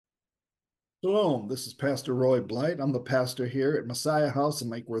Shalom, this is Pastor Roy Blight. I'm the pastor here at Messiah House in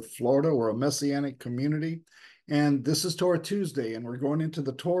Lake Worth, Florida. We're a Messianic community. And this is Torah Tuesday, and we're going into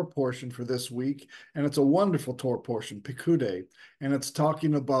the Torah portion for this week. And it's a wonderful Torah portion, Pekudei. And it's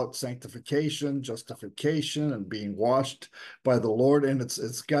talking about sanctification, justification, and being washed by the Lord. And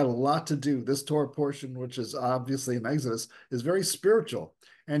it's got a lot to do. This Torah portion, which is obviously in Exodus, is very spiritual.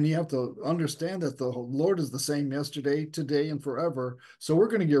 And you have to understand that the Lord is the same yesterday, today, and forever. So we're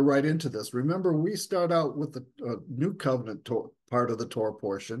going to get right into this. Remember, we start out with the New Covenant part of the Torah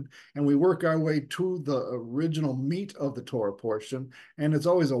portion, and we work our way to the original meat of the Torah portion. And it's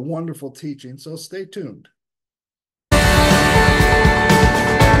always a wonderful teaching. So stay tuned.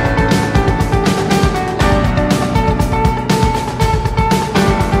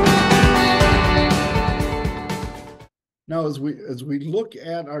 Now, as we look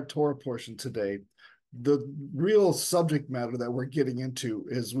at our Torah portion today, the real subject matter that we're getting into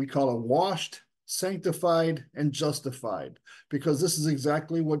is we call it washed, sanctified, and justified, because this is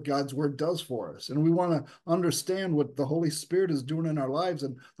exactly what God's word does for us. And we want to understand what the Holy Spirit is doing in our lives.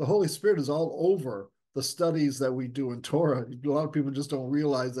 And the Holy Spirit is all over the studies that we do in Torah. A lot of people just don't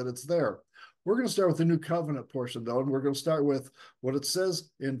realize that it's there. We're going to start with the New Covenant portion, though, and we're going to start with what it says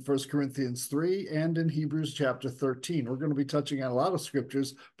in 1 Corinthians 3 and in Hebrews chapter 13. We're going to be touching on a lot of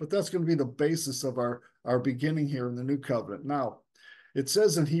scriptures, but that's going to be the basis of our beginning here in the New Covenant. Now, it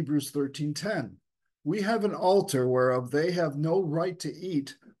says in Hebrews 13:10, we have an altar whereof they have no right to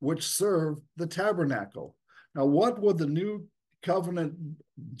eat, which serve the tabernacle. Now, what would the New Covenant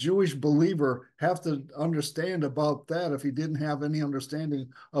Jewish believer have to understand about that if he didn't have any understanding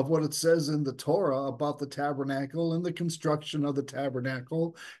of what it says in the Torah about the tabernacle and the construction of the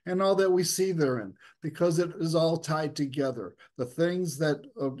tabernacle and all that we see therein? Because it is all tied together. The things that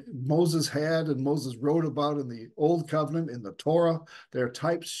Moses had and Moses wrote about in the Old Covenant, in the Torah, they're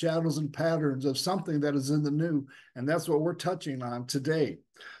types, shadows, and patterns of something that is in the New, and that's what we're touching on today.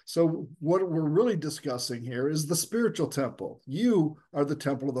 So what we're really discussing here is the spiritual temple. You are the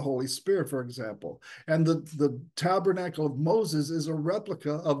temple of the Holy Spirit, for example. And the tabernacle of Moses is a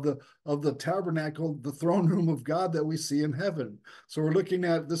replica of the tabernacle, the throne room of God that we see in heaven. So we're looking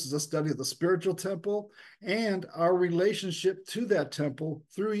at, this is a study of the spiritual temple and our relationship to that temple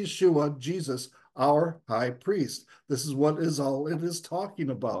through Yeshua, Jesus, our high priest. This is what is all it is talking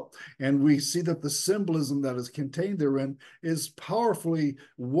about. And we see that the symbolism that is contained therein is powerfully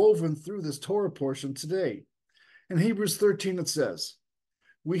woven through this Torah portion today. In Hebrews 13, it says,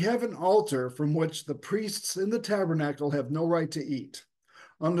 we have an altar from which the priests in the tabernacle have no right to eat.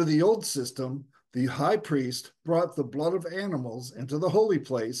 Under the old system, the high priest brought the blood of animals into the holy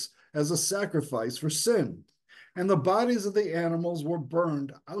place as a sacrifice for sin, and the bodies of the animals were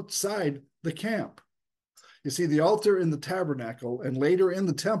burned outside the camp. You see, the altar in the tabernacle and later in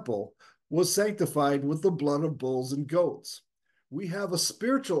the temple was sanctified with the blood of bulls and goats. We have a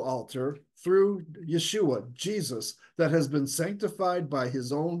spiritual altar through Yeshua, Jesus, that has been sanctified by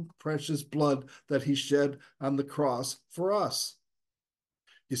his own precious blood that he shed on the cross for us.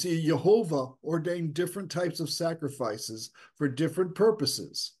 You see, Jehovah ordained different types of sacrifices for different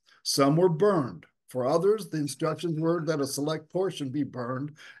purposes. Some were burned. For others, the instructions were that a select portion be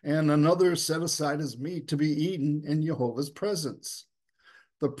burned and another set aside as meat to be eaten in Jehovah's presence.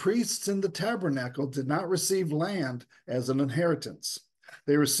 The priests in the tabernacle did not receive land as an inheritance.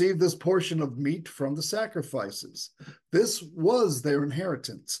 They received this portion of meat from the sacrifices. This was their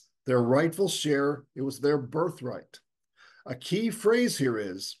inheritance, their rightful share. It was their birthright. A key phrase here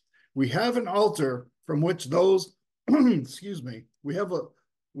is, we have an altar from which those, excuse me, we have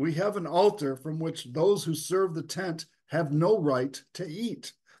an altar from which those who serve the tent have no right to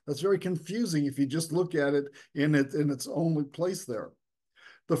eat. That's very confusing if you just look at it in its own place there.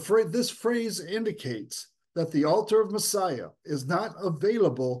 This phrase indicates that the altar of Messiah is not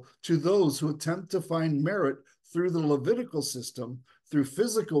available to those who attempt to find merit through the Levitical system, through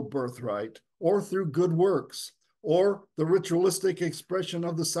physical birthright, or through good works, or the ritualistic expression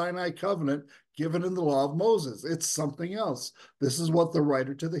of the Sinai covenant given in the law of Moses. It's something else. This is what the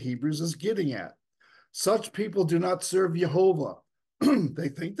writer to the Hebrews is getting at. Such people do not serve Jehovah. They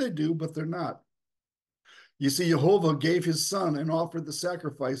think they do, but they're not. You see, Jehovah gave his son and offered the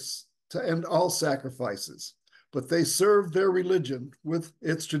sacrifice to end all sacrifices, but they served their religion with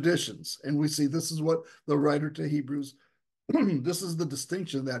its traditions. And we see this is what the writer to Hebrews, this is the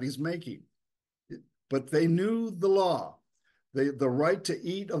distinction that he's making. But they knew the law. The right to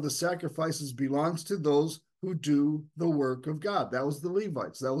eat of the sacrifices belongs to those who do the work of God. That was the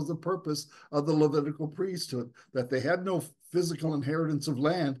Levites. That was the purpose of the Levitical priesthood, that they had no physical inheritance of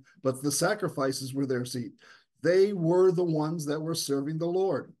land, but the sacrifices were theirs to eat. They were the ones that were serving the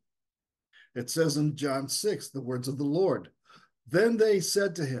Lord. It says in John 6, the words of the Lord. Then they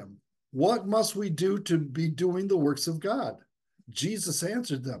said to him, what must we do to be doing the works of God? Jesus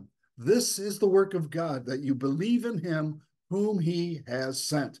answered them, this is the work of God, that you believe in him whom he has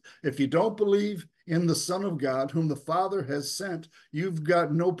sent. If you don't believe in the Son of God, whom the Father has sent, you've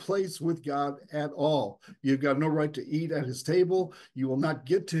got no place with God at all. You've got no right to eat at his table. You will not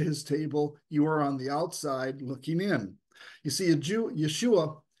get to his table. You are on the outside looking in. You see,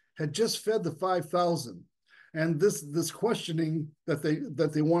 Yeshua had just fed the 5,000. And this questioning that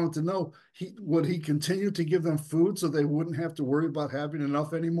they wanted to know, would he continue to give them food so they wouldn't have to worry about having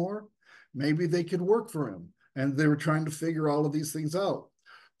enough anymore? Maybe they could work for him. And they were trying to figure all of these things out.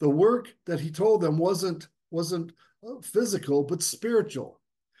 The work that he told them wasn't physical, but spiritual.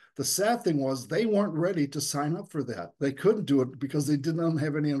 The sad thing was they weren't ready to sign up for that. They couldn't do it because they didn't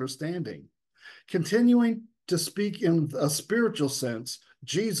have any understanding. Continuing to speak in a spiritual sense,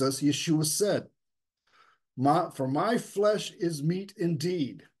 Yeshua said, for my flesh is meat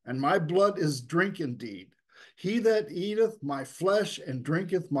indeed, and my blood is drink indeed. He that eateth my flesh and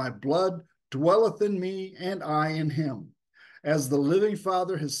drinketh my blood dwelleth in me, and I in him. As the living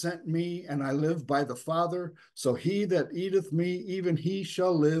Father has sent me, and I live by the Father, so he that eateth me, even he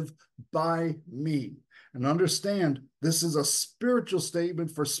shall live by me. And understand, this is a spiritual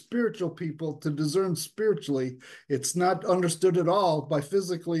statement for spiritual people to discern spiritually. It's not understood at all by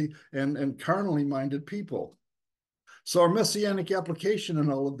physically and carnally minded people. So our messianic application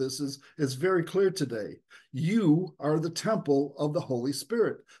in all of this is very clear today. You are the temple of the Holy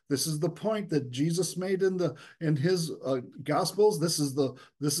Spirit. This is the point that Jesus made in his Gospels. This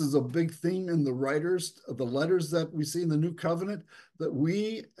is a big theme in the writers of the letters that we see in the New Covenant, that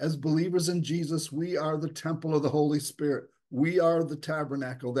we as believers in Jesus, we are the temple of the Holy Spirit. We are the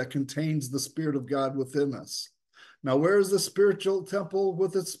tabernacle that contains the Spirit of God within us. Now, where is the spiritual temple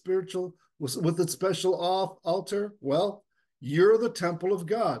with its special altar? Well, you're the temple of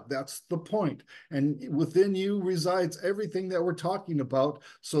God. That's the point. And within you resides everything that we're talking about.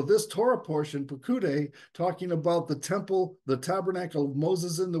 So this Torah portion, Pekudei, talking about the temple, the tabernacle of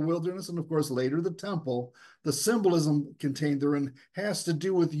Moses in the wilderness, and of course later the temple, the symbolism contained therein has to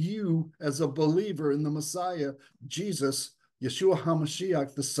do with you as a believer in the Messiah, Jesus, Yeshua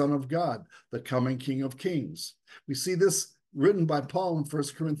HaMashiach, the Son of God, the coming King of Kings. We see this written by Paul in 1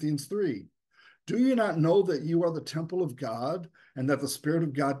 Corinthians 3. Do you not know that you are the temple of God and that the Spirit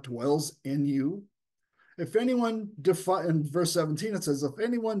of God dwells in you? If anyone in verse 17, it says, if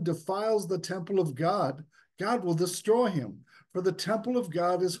anyone defiles the temple of God, God will destroy him. For the temple of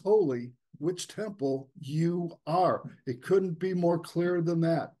God is holy, which temple you are. It couldn't be more clear than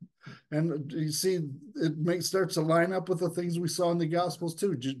that. And you see, starts to line up with the things we saw in the Gospels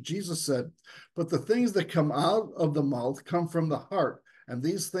too. Jesus said, but the things that come out of the mouth come from the heart, and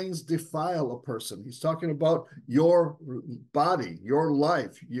these things defile a person. He's talking about your body, your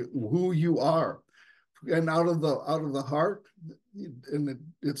life, who you are. And out of the heart, and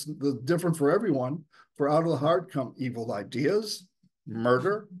it's different for everyone, for out of the heart come evil ideas,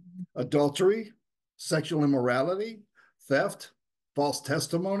 murder, adultery, sexual immorality, theft, false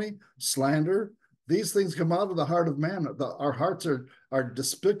testimony, slander. These things come out of the heart of man. Our hearts are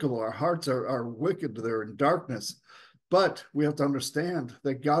despicable. Our hearts are wicked. They're in darkness. But we have to understand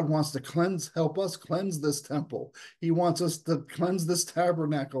that God wants to help us cleanse this temple. He wants us to cleanse this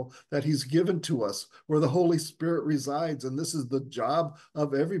tabernacle that he's given to us, where the Holy Spirit resides. And this is the job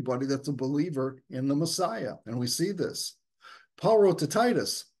of everybody that's a believer in the Messiah. And we see this. Paul wrote to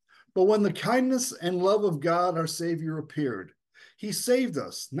Titus, but when the kindness and love of God, our Savior, appeared, he saved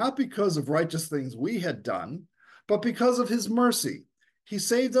us, not because of righteous things we had done, but because of his mercy. He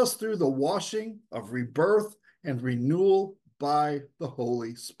saved us through the washing of rebirth and renewal by the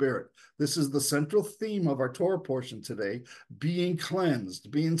Holy Spirit. This is the central theme of our Torah portion today, being cleansed,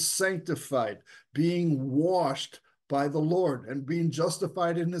 being sanctified, being washed by the Lord, and being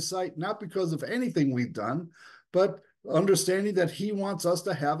justified in his sight, not because of anything we've done, but understanding that he wants us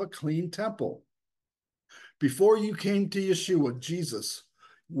to have a clean temple. Before you came to Yeshua, Jesus,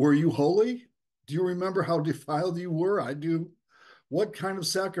 were you holy? Do you remember how defiled you were? I do. What kind of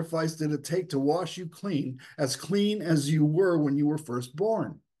sacrifice did it take to wash you clean as you were when you were first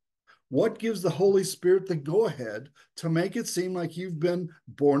born? What gives the Holy Spirit the go-ahead to make it seem like you've been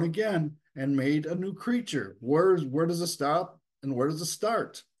born again and made a new creature? Where does it stop and where does it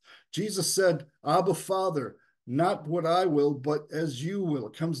start? Jesus said, Abba, Father, not what I will, but as you will.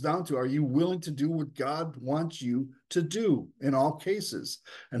 It comes down to, are you willing to do what God wants you to do in all cases?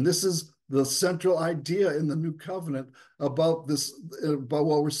 And this is the central idea in the New Covenant about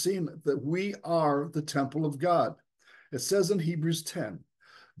what we're seeing, that we are the temple of God. It says in Hebrews 10,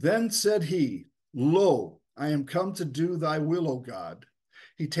 Then said he, Lo, I am come to do thy will, O God.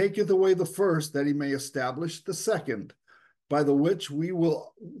 He taketh away the first, that he may establish the second, by the which we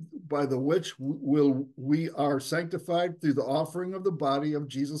are sanctified through the offering of the body of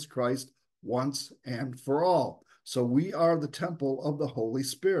Jesus Christ once and for all. So we are the temple of the Holy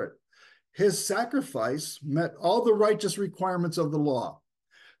Spirit. His sacrifice met all the righteous requirements of the law.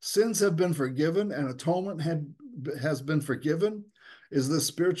 Sins have been forgiven and atonement has been forgiven. Is this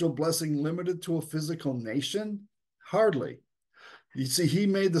spiritual blessing limited to a physical nation? Hardly. You see, he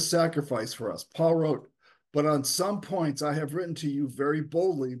made the sacrifice for us. Paul wrote, but on some points I have written to you very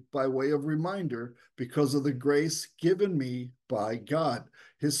boldly by way of reminder, because of the grace given me by God.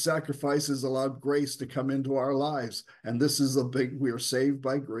 His sacrifices allowed grace to come into our lives. And this is we are saved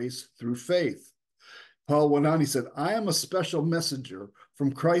by grace through faith. Paul went on, he said, I am a special messenger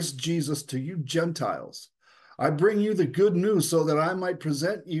from Christ Jesus to you Gentiles. I bring you the good news so that I might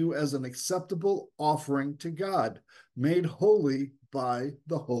present you as an acceptable offering to God, made holy by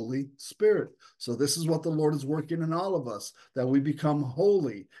the Holy Spirit. So this is what the Lord is working in all of us, that we become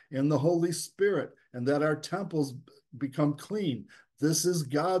holy in the Holy Spirit and that our temples become clean. This is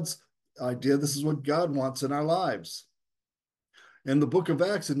God's idea. This is what God wants in our lives. In the book of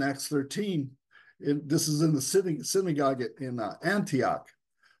Acts, in Acts 13, this is in the synagogue in Antioch,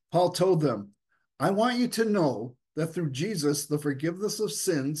 Paul told them, I want you to know that through Jesus, the forgiveness of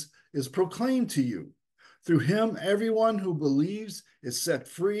sins is proclaimed to you. Through him, everyone who believes is set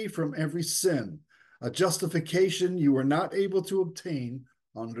free from every sin, a justification you were not able to obtain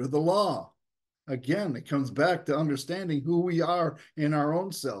under the law. Again, it comes back to understanding who we are in our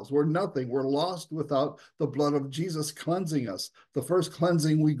own selves. We're nothing. We're lost without the blood of Jesus cleansing us. The first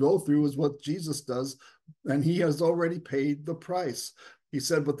cleansing we go through is what Jesus does, and he has already paid the price. He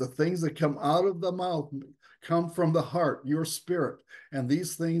said, but the things that come out of the mouth come from the heart, your spirit, and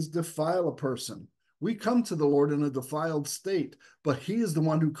these things defile a person. We come to the Lord in a defiled state, but he is the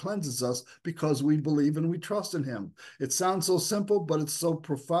one who cleanses us because we believe and we trust in him. It sounds so simple, but it's so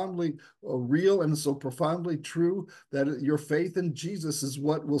profoundly real and so profoundly true that your faith in Jesus is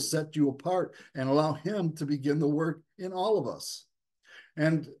what will set you apart and allow him to begin the work in all of us.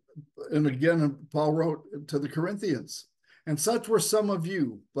 And again, Paul wrote to the Corinthians, and such were some of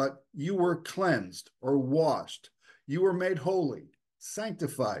you, but you were cleansed or washed. You were made holy,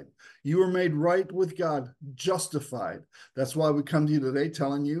 sanctified. You were made right with God, justified. That's why we come to you today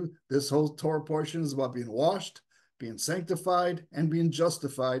telling you this whole Torah portion is about being washed, being sanctified, and being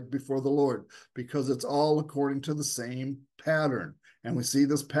justified before the Lord, because it's all according to the same pattern. And we see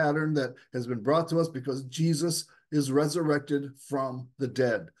this pattern that has been brought to us because Jesus is resurrected from the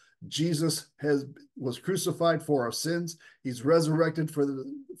dead. Jesus was crucified for our sins. He's resurrected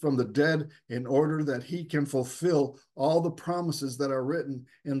from the dead in order that he can fulfill all the promises that are written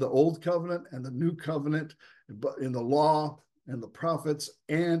in the Old Covenant and the New Covenant, in the law and the prophets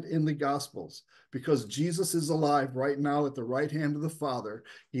and in the Gospels. Because Jesus is alive right now at the right hand of the Father.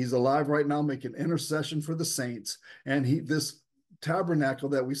 He's alive right now making intercession for the saints. And this tabernacle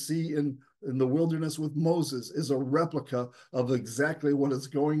that we see in the wilderness with Moses is a replica of exactly what is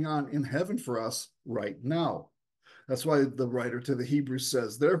going on in heaven for us right now. That's why the writer to the Hebrews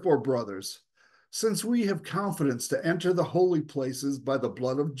says, therefore, brothers, since we have confidence to enter the holy places by the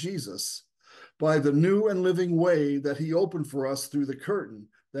blood of Jesus, by the new and living way that he opened for us through the curtain,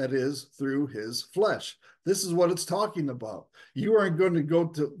 that is, through his flesh. This is what it's talking about. You aren't going to go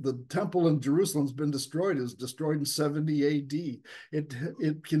to the temple in Jerusalem. Has been destroyed. It was destroyed in 70 AD.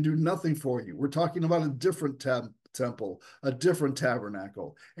 It can do nothing for you. We're talking about a different temple, a different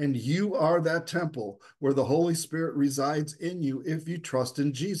tabernacle. And you are that temple where the Holy Spirit resides in you if you trust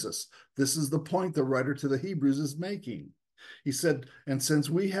in Jesus. This is the point the writer to the Hebrews is making. He said, and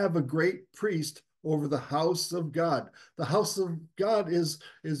since we have a great priest over the house of God. The house of God is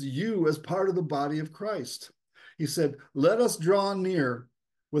you as part of the body of Christ. He said, let us draw near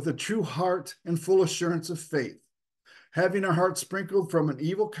with a true heart and full assurance of faith, having our hearts sprinkled from an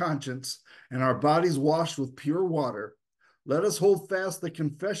evil conscience and our bodies washed with pure water. Let us hold fast the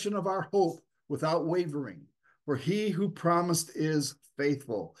confession of our hope without wavering, for he who promised is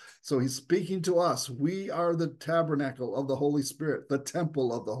faithful. So he's speaking to us. We are the tabernacle of the Holy Spirit, the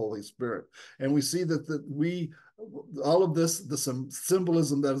temple of the Holy Spirit. And we see that all of this, the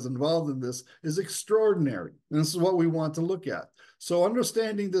symbolism that is involved in this is extraordinary. And this is what we want to look at. So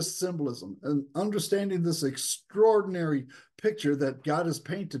understanding this symbolism and understanding this extraordinary picture that God has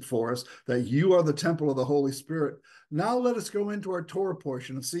painted for us, that you are the temple of the Holy Spirit. Now let us go into our Torah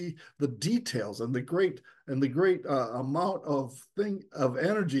portion and see the details and the great amount of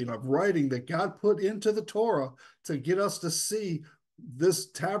energy and of writing that God put into the Torah to get us to see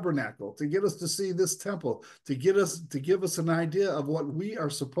this tabernacle, to get us to see this temple, to give us an idea of what we are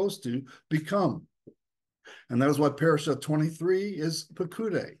supposed to become. And that is what Parasha 23 is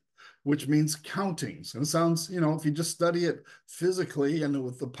Pekudei, which means countings. And it sounds, if you just study it physically and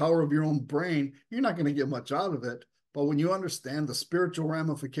with the power of your own brain, you're not going to get much out of it. But when you understand the spiritual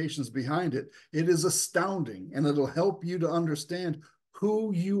ramifications behind it, it is astounding, and it'll help you to understand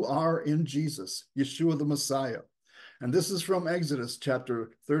who you are in Jesus, Yeshua the Messiah. And this is from Exodus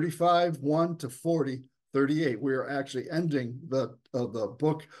chapter 35, 1 to 40, 38. We are actually ending the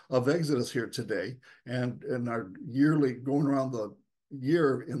book of Exodus here today, and our yearly going around the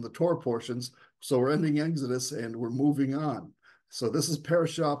year in the Torah portions. So we're ending Exodus and we're moving on. So this is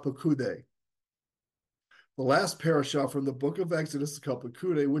Parasha Pekudei. The last parasha from the book of Exodus is called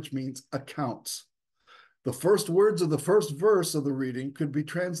Pekudei, which means accounts. The first words of the first verse of the reading could be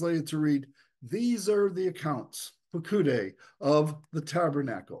translated to read, "These are the accounts, Pekudei, of the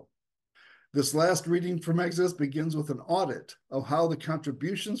tabernacle." This last reading from Exodus begins with an audit of how the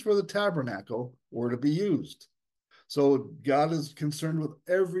contributions for the tabernacle were to be used. So God is concerned with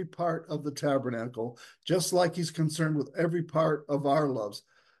every part of the tabernacle, just like he's concerned with every part of our lives.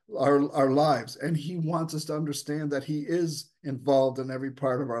 And he wants us to understand that he is involved in every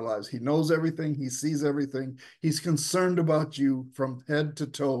part of our lives. He knows everything. He sees everything. He's concerned about you from head to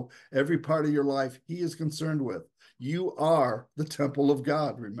toe. Every part of your life he is concerned with. You are the temple of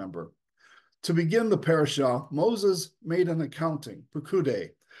God, remember. To begin the parasha, Moses made an accounting, Pekudei,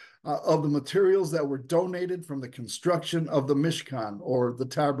 of the materials that were donated from the construction of the Mishkan, or the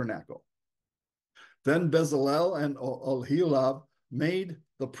tabernacle. Then Bezalel and Aholiab made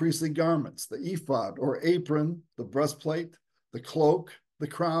the priestly garments, the ephod or apron, the breastplate, the cloak, the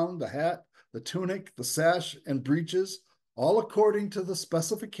crown, the hat, the tunic, the sash, and breeches, all according to the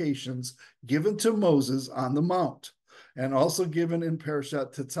specifications given to Moses on the mount, and also given in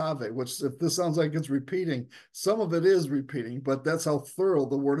Parashat Tetzaveh, which, if this sounds like it's repeating, some of it is repeating, but that's how thorough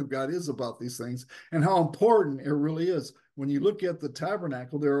the Word of God is about these things and how important it really is. When you look at the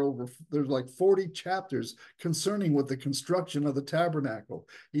tabernacle, there's like 40 chapters concerning with the construction of the tabernacle.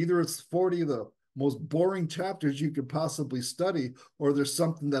 Either it's 40 of the most boring chapters you could possibly study, or there's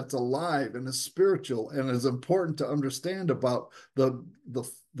something that's alive and is spiritual and is important to understand about the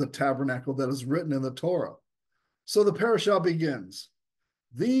tabernacle that is written in the Torah. So the parasha begins.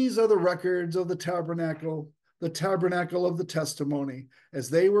 These are the records of the tabernacle of the testimony, as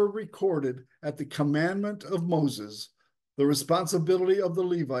they were recorded at the commandment of Moses, the responsibility of the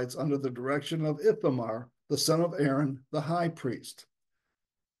Levites under the direction of Ithamar, the son of Aaron, the high priest.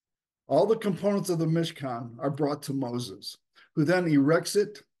 All the components of the Mishkan are brought to Moses, who then erects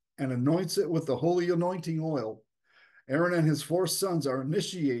it and anoints it with the holy anointing oil. Aaron and his 4 sons are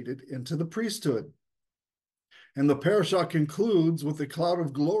initiated into the priesthood. And the parasha concludes with the cloud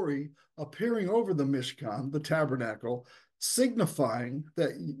of glory appearing over the Mishkan, the tabernacle, signifying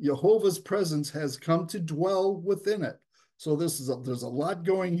that Jehovah's presence has come to dwell within it. So there's a lot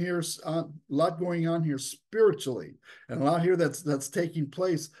going on here spiritually, and a lot here that's taking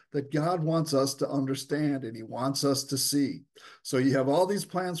place that God wants us to understand and he wants us to see. So you have all these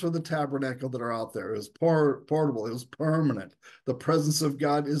plans for the tabernacle that are out there. It was portable, it was permanent. The presence of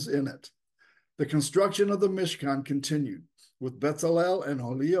God is in it. The construction of the Mishkan continued with Bezalel and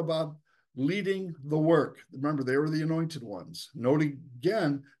Aholiab leading the work. Remember, they were the anointed ones. Note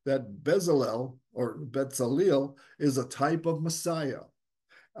again that Bezalel or Bezalel is a type of Messiah,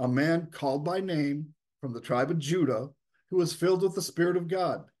 a man called by name from the tribe of Judah, who is filled with the Spirit of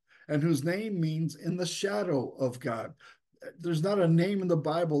God, and whose name means in the shadow of God. There's not a name in the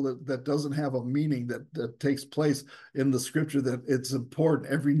Bible that doesn't have a meaning that takes place in the scripture, that it's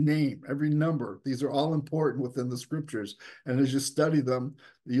important. Every name, every number, these are all important within the scriptures. And as you study them,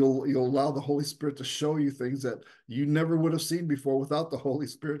 you'll allow the Holy Spirit to show you things that you never would have seen before without the Holy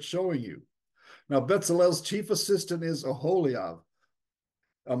Spirit showing you. Now, Bezalel's chief assistant is Aholiab,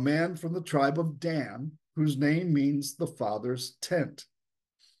 a man from the tribe of Dan, whose name means the Father's tent.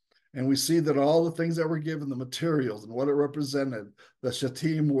 And we see that all the things that were given, the materials and what it represented, the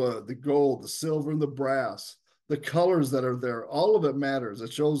shittim wood, the gold, the silver, and the brass, the colors that are there, all of it matters.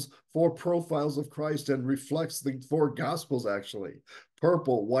 It shows 4 profiles of Christ and reflects the 4 gospels, actually.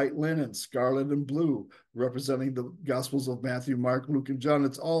 Purple, white linen, scarlet, and blue, representing the gospels of Matthew, Mark, Luke, and John.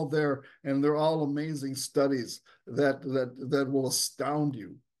 It's all there, and they're all amazing studies that will astound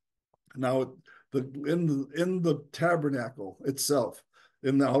you. Now, in the tabernacle itself,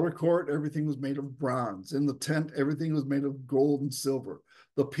 in the outer court, everything was made of bronze. In the tent, everything was made of gold and silver.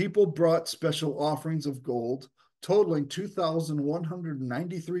 The people brought special offerings of gold, totaling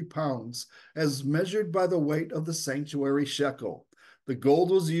 2,193 pounds, as measured by the weight of the sanctuary shekel. The gold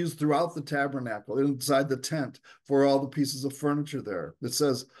was used throughout the tabernacle, inside the tent, for all the pieces of furniture there. It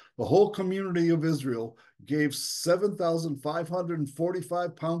says the whole community of Israel gave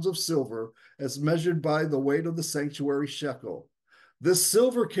 7,545 pounds of silver as measured by the weight of the sanctuary shekel. This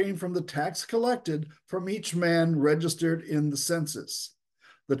silver came from the tax collected from each man registered in the census.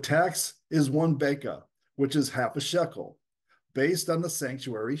 The tax is 1 beka, which is half a shekel, based on the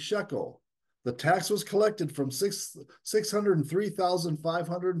sanctuary shekel. The tax was collected from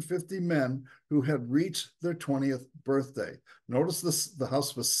 603,550 men who had reached their 20th birthday. Notice how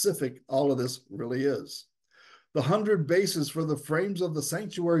specific all of this really is. The 100 bases for the frames of the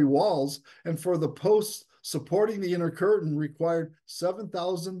sanctuary walls and for the posts supporting the inner curtain required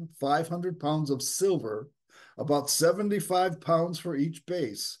 7,500 pounds of silver, about 75 pounds for each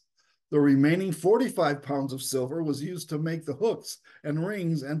base. The remaining 45 pounds of silver was used to make the hooks and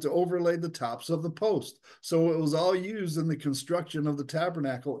rings and to overlay the tops of the post. So it was all used in the construction of the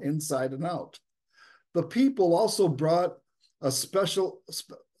tabernacle inside and out. The people also brought as special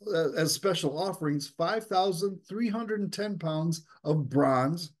offerings 5,310 pounds of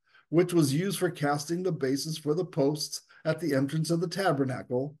bronze, which was used for casting the bases for the posts at the entrance of the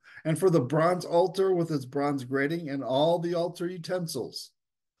tabernacle, and for the bronze altar with its bronze grating and all the altar utensils.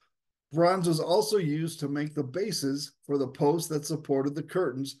 Bronze was also used to make the bases for the posts that supported the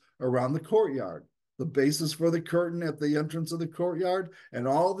curtains around the courtyard, the bases for the curtain at the entrance of the courtyard, and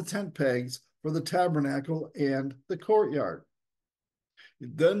all the tent pegs for the tabernacle and the courtyard.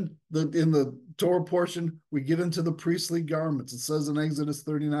 Then in the Torah portion, we get into the priestly garments. It says in Exodus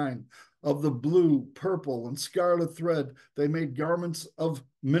 39, of the blue, purple, and scarlet thread, they made garments of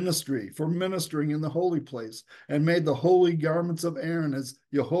ministry for ministering in the holy place, and made the holy garments of Aaron as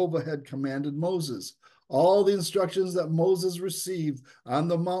Jehovah had commanded Moses. All the instructions that Moses received on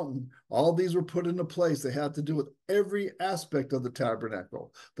the mountain, all these were put into place. They had to do with every aspect of the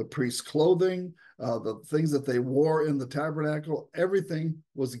tabernacle, the priest's clothing, the things that they wore in the tabernacle, everything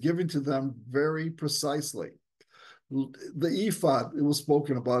was given to them very precisely. The ephod, it was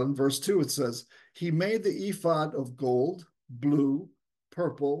spoken about in verse 2. It says, he made the ephod of gold, blue,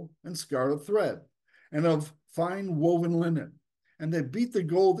 purple, and scarlet thread, and of fine woven linen. And they beat the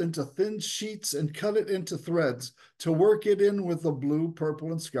gold into thin sheets and cut it into threads to work it in with the blue,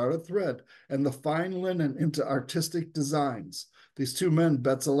 purple, and scarlet thread, and the fine linen into artistic designs. These two men,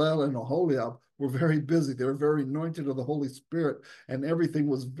 Bezalel and Oholiab, were very busy. They were very anointed of the Holy Spirit, and everything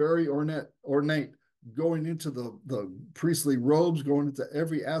was very ornate, going into the priestly robes, going into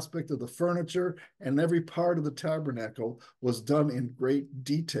every aspect of the furniture, and every part of the tabernacle was done in great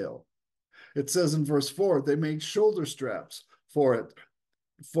detail. It says in verse 4, they made shoulder straps for it,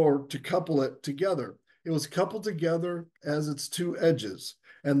 to couple it together. It was coupled together as its two edges,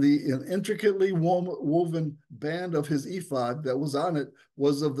 and the intricately woven band of his ephod that was on it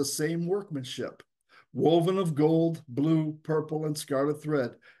was of the same workmanship, woven of gold, blue, purple, and scarlet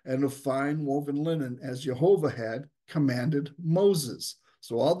thread, and of fine woven linen, as Jehovah had commanded Moses.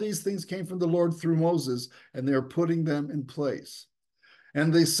 So all these things came from the Lord through Moses, and they're putting them in place.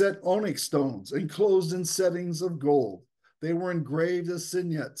 And they set onyx stones enclosed in settings of gold. They were engraved as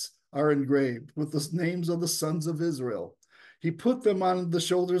signettes are engraved with the names of the sons of Israel. He put them on the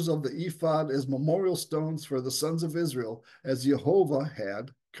shoulders of the ephod as memorial stones for the sons of Israel, as Jehovah had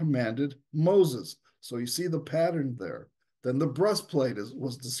commanded Moses. So you see the pattern there. Then the breastplate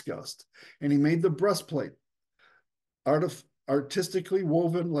was discussed, and he made the breastplate artistically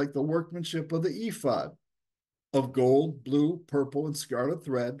woven like the workmanship of the ephod, of gold, blue, purple, and scarlet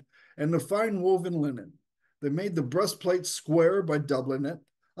thread, and the fine woven linen. They made the breastplate square by doubling it.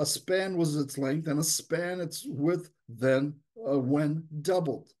 A span was its length, and a span its width then when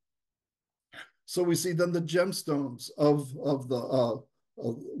doubled. So we see then the gemstones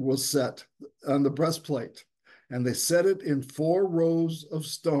was set on the breastplate, and they set it in 4 rows of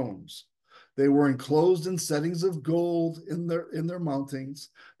stones. They were enclosed in settings of gold in their mountings.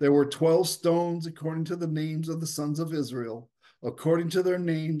 There were 12 stones according to the names of the sons of Israel, according to their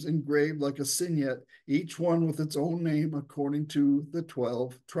names engraved like a signet, each one with its own name according to the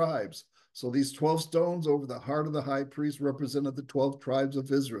 12 tribes. So these 12 stones over the heart of the high priest represented the 12 tribes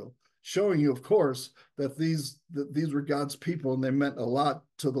of Israel, showing you, of course, that these were God's people, and they meant a lot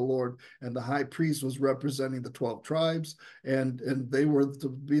to the Lord. And the high priest was representing the 12 tribes, and they were to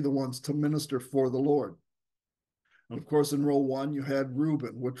be the ones to minister for the Lord. And of course, in row 1, you had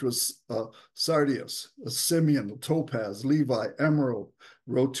Reuben, which was sardius, Simeon, topaz, Levi, emerald.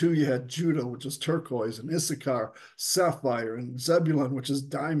 Row 2, you had Judah, which is turquoise, and Issachar, sapphire, and Zebulun, which is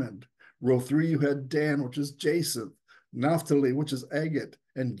diamond. Row 3, you had Dan, which is jacinth, Naphtali, which is agate,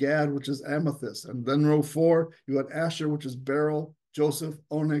 and Gad, which is amethyst. And then row 4, you had Asher, which is beryl, Joseph,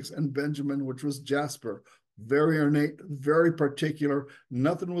 onyx, and Benjamin, which was jasper. Very ornate, very particular.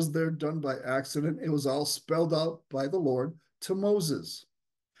 Nothing was there done by accident. It was all spelled out by the Lord to Moses.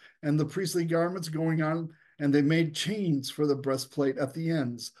 And the priestly garments going on, and they made chains for the breastplate at the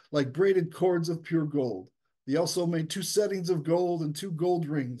ends, like braided cords of pure gold. They also made 2 settings of gold and 2 gold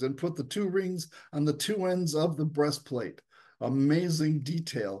rings, and put the 2 rings on the 2 ends of the breastplate. Amazing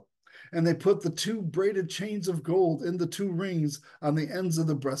detail. And they put the 2 braided chains of gold in the 2 rings on the ends of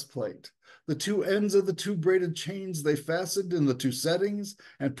the breastplate. The 2 ends of the 2 braided chains they fastened in the 2 settings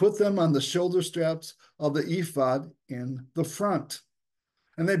and put them on the shoulder straps of the ephod in the front.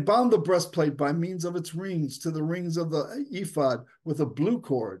 And they bound the breastplate by means of its rings to the rings of the ephod with a blue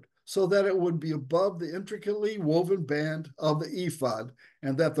cord, so that it would be above the intricately woven band of the ephod,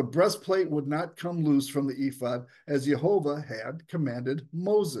 and that the breastplate would not come loose from the ephod, as Jehovah had commanded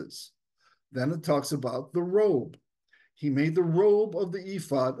Moses. Then it talks about the robe. He made the robe of the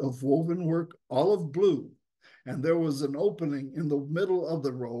ephod of woven work, olive blue, and there was an opening in the middle of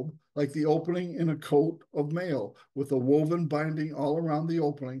the robe, like the opening in a coat of mail, with a woven binding all around the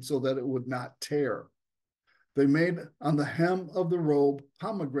opening so that it would not tear. They made on the hem of the robe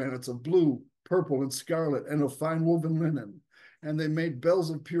pomegranates of blue, purple, and scarlet, and of fine woven linen. And they made bells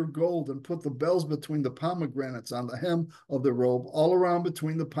of pure gold and put the bells between the pomegranates on the hem of the robe, all around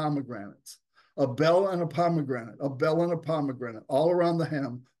between the pomegranates. A bell and a pomegranate, a bell and a pomegranate, all around the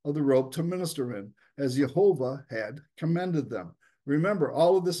hem of the robe to minister in, as Jehovah had commanded them. Remember,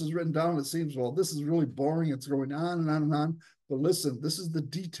 all of this is written down. It seems, well, this is really boring. It's going on and on and on. But listen, this is the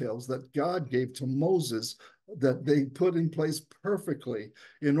details that God gave to Moses that they put in place perfectly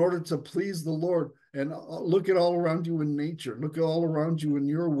in order to please the Lord. And look at all around you in nature. Look at all around you in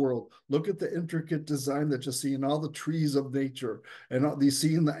your world. Look at the intricate design that you see in all the trees of nature and you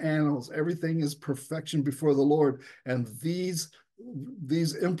see in the animals. Everything is perfection before the Lord. And these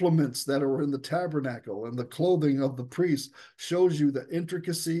implements that are in the tabernacle and the clothing of the priest shows you the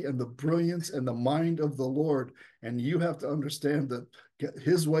intricacy and the brilliance and the mind of the Lord. And you have to understand that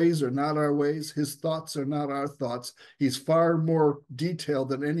his ways are not our ways. His thoughts are not our thoughts. He's far more detailed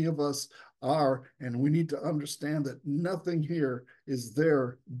than any of us are. And we need to understand that nothing here is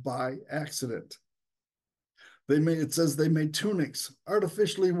there by accident. It says they made tunics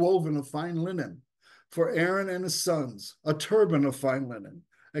artificially woven of fine linen for Aaron and his sons, a turban of fine linen,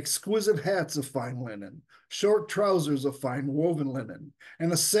 exquisite hats of fine linen, short trousers of fine woven linen,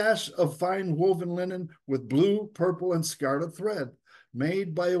 and a sash of fine woven linen with blue, purple, and scarlet thread,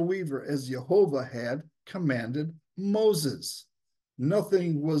 made by a weaver as Jehovah had commanded Moses. No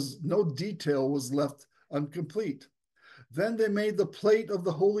detail was left incomplete. Then they made the plate of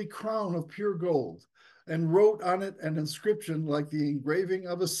the holy crown of pure gold and wrote on it an inscription like the engraving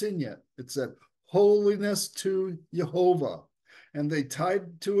of a signet. It said, "Holiness to Jehovah." And they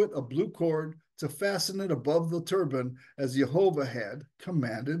tied to it a blue cord to fasten it above the turban as Jehovah had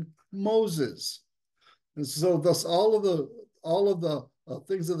commanded Moses. And so thus all of the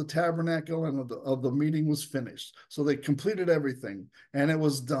things of the tabernacle and of the meeting was finished. So they completed everything and it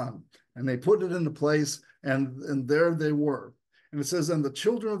was done. And they put it into place and there they were. And it says, and the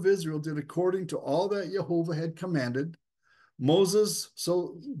children of Israel did according to all that Jehovah had commanded Moses,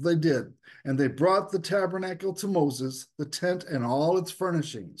 so they did. And they brought the tabernacle to Moses, the tent and all its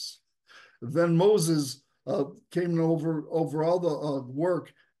furnishings. Then Moses came over all the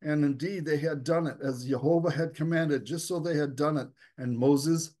work, and indeed they had done it as Jehovah had commanded, just so they had done it. And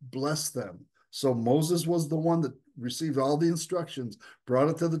Moses blessed them. So Moses was the one that received all the instructions, brought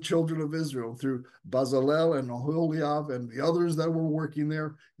it to the children of Israel through Bezalel and Oholiab and the others that were working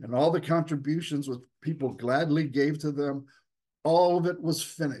there, and all the contributions which people gladly gave to them. All of it was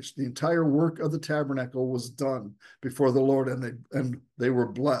finished. The entire work of the tabernacle was done before the Lord, and they were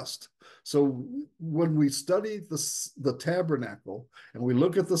blessed. So when we study the tabernacle and we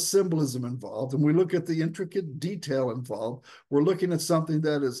look at the symbolism involved and we look at the intricate detail involved, we're looking at something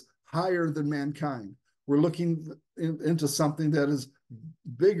that is higher than mankind. We're looking into something that is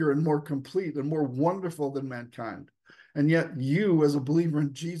bigger and more complete and more wonderful than mankind. And yet you, as a believer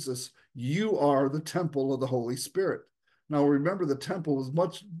in Jesus, you are the temple of the Holy Spirit. Now, remember, the temple was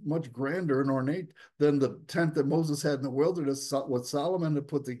much, much grander and ornate than the tent that Moses had in the wilderness. What Solomon had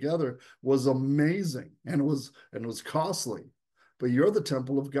put together was amazing and was costly. But you're the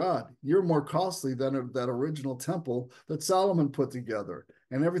temple of God. You're more costly than that original temple that Solomon put together.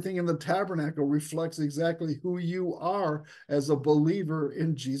 And everything in the tabernacle reflects exactly who you are as a believer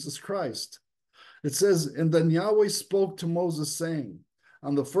in Jesus Christ. It says, and then Yahweh spoke to Moses, saying,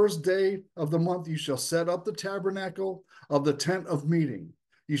 on the first day of the month, you shall set up the tabernacle of the tent of meeting.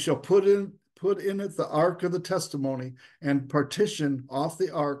 You shall put put in it the ark of the testimony and partition off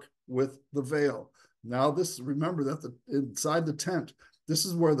the ark with the veil. Now remember that inside the tent, this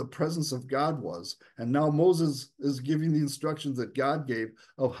is where the presence of God was. And now Moses is giving the instructions that God gave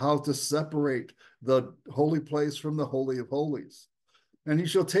of how to separate the holy place from the Holy of Holies. And he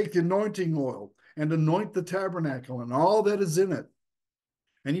shall take the anointing oil and anoint the tabernacle and all that is in it.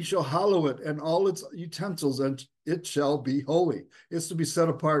 And he shall hallow it and all its utensils, and it shall be holy. It's to be set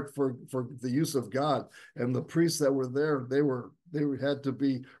apart for the use of God. And the priests that were there, they had to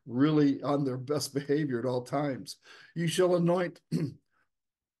be really on their best behavior at all times. You shall anoint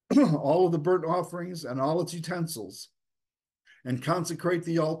all of the burnt offerings and all its utensils, and consecrate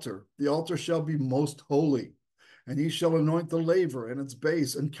the altar. The altar shall be most holy. And ye shall anoint the laver and its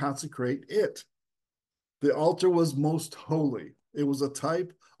base and consecrate it. The altar was most holy. It was a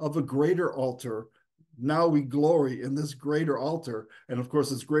type of a greater altar. Now we glory in this greater altar. And of course,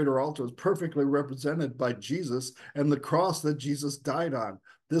 this greater altar is perfectly represented by Jesus and the cross that Jesus died on.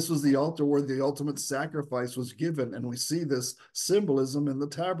 This was the altar where the ultimate sacrifice was given. And we see this symbolism in the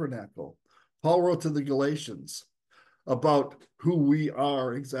tabernacle. Paul wrote to the Galatians about who we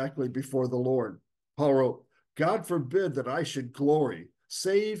are exactly before the Lord. Paul wrote, God forbid that I should glory,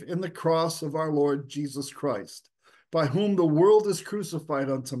 save in the cross of our Lord Jesus Christ, by whom the world is crucified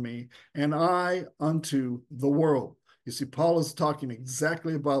unto me, and I unto the world. You see, Paul is talking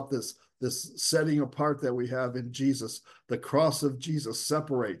exactly about this setting apart that we have in Jesus. The cross of Jesus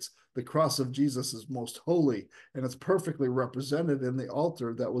separates. The cross of Jesus is most holy, and it's perfectly represented in the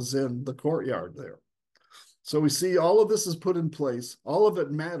altar that was in the courtyard there. So we see all of this is put in place. All of it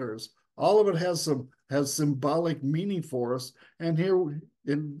matters. All of it has symbolic meaning for us. And here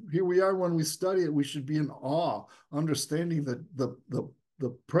we are when we study it, we should be in awe, understanding that the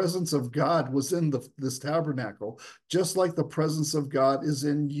presence of God was in this tabernacle, just like the presence of God is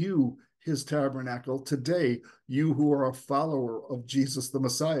in you, his tabernacle today, you who are a follower of Jesus the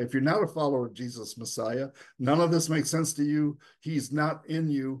Messiah. If you're not a follower of Jesus Messiah, none of this makes sense to you. He's not in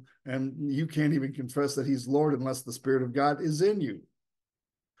you, and you can't even confess that he's Lord unless the Spirit of God is in you.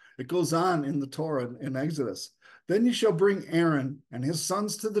 It goes on in the Torah in Exodus. Then you shall bring Aaron and his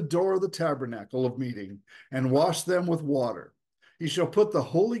sons to the door of the tabernacle of meeting and wash them with water. He shall put the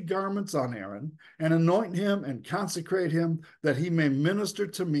holy garments on Aaron and anoint him and consecrate him that he may minister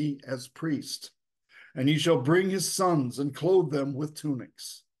to me as priest. And ye shall bring his sons and clothe them with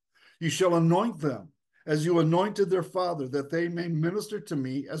tunics. You shall anoint them as you anointed their father, that they may minister to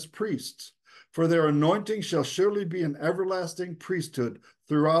me as priests. For their anointing shall surely be an everlasting priesthood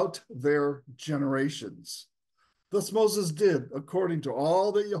throughout their generations. Thus Moses did according to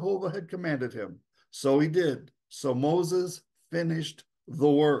all that Jehovah had commanded him. So he did. So Moses finished the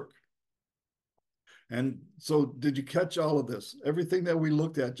work. And so did you catch all of this? Everything that we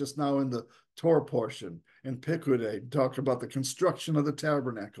looked at just now in the Torah portion, in Pekudei, talked about the construction of the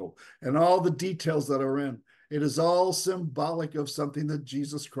tabernacle and all the details that are in. It is all symbolic of something that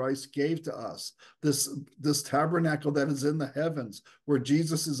Jesus Christ gave to us. This tabernacle that is in the heavens, where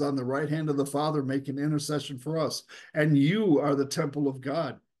Jesus is on the right hand of the Father making intercession for us. And you are the temple of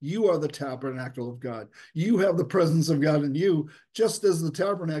God. You are the tabernacle of God. You have the presence of God in you, just as the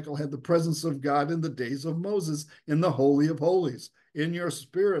tabernacle had the presence of God in the days of Moses in the Holy of Holies. In your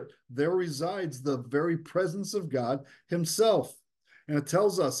spirit, there resides the very presence of God himself. And it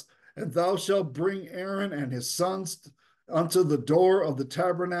tells us, and thou shalt bring Aaron and his sons unto the door of the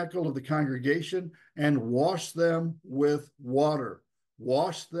tabernacle of the congregation and wash them with water.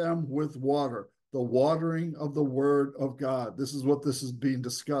 Wash them with water. The watering of the word of God. This is what this is being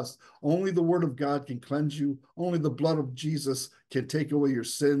discussed. Only the word of God can cleanse you. Only the blood of Jesus can take away your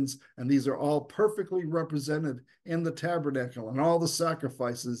sins. And these are all perfectly represented in the tabernacle and all the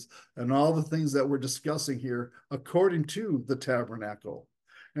sacrifices and all the things that we're discussing here according to the tabernacle.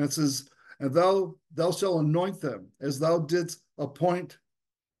 And it says, and thou shalt anoint them as thou didst appoint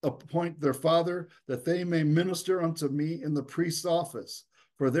their father, that they may minister unto me in the priest's office.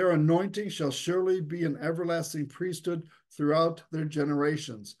 For their anointing shall surely be an everlasting priesthood throughout their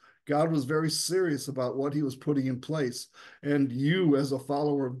generations. God was very serious about what he was putting in place. And you, as a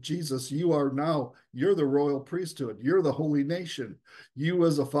follower of Jesus, you're the royal priesthood. You're the holy nation. You,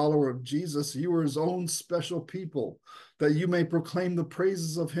 as a follower of Jesus, you are his own special people, that you may proclaim the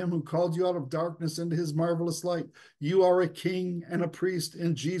praises of him who called you out of darkness into his marvelous light. You are a king and a priest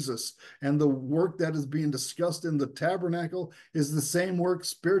in Jesus. And the work that is being discussed in the tabernacle is the same work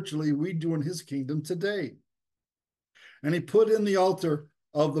spiritually we do in his kingdom today. And he put in the altar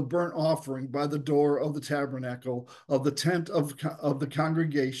of the burnt offering by the door of the tabernacle of the tent of the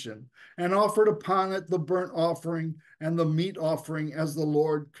congregation, and offered upon it the burnt offering and the meat offering as the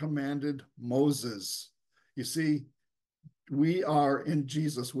Lord commanded Moses. You see, we are in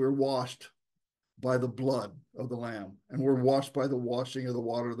Jesus. We're washed by the blood of the Lamb, and we're washed by the washing of the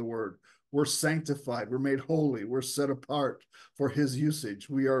water of the Word. We're sanctified. We're made holy. We're set apart for his usage.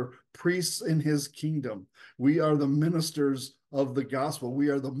 We are priests in his kingdom. We are the ministers of the gospel. We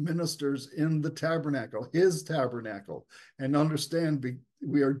are the ministers in the tabernacle, his tabernacle. And understand,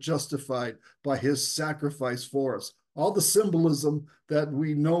 we are justified by his sacrifice for us. All the symbolism that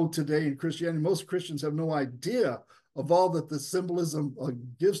we know today in Christianity, most Christians have no idea of all that the symbolism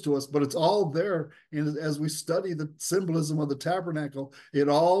gives to us, but it's all there. And as we study the symbolism of the tabernacle, it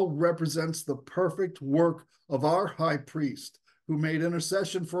all represents the perfect work of our high priest who made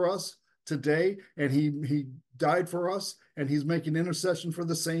intercession for us today, and he died for us, and he's making intercession for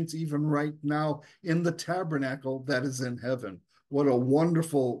the saints even right now in the tabernacle that is in heaven. What a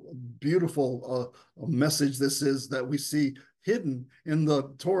wonderful, beautiful message this is that we see hidden in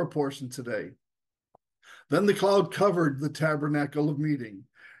the Torah portion today. Then the cloud covered the tabernacle of meeting,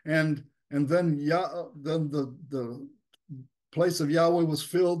 and then the place of Yahweh was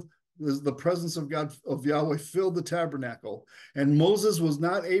filled. The presence of God of Yahweh filled the tabernacle, and Moses was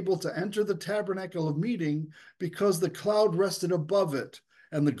not able to enter the tabernacle of meeting because the cloud rested above it,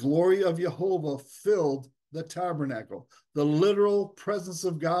 and the glory of Jehovah filled the tabernacle. The literal presence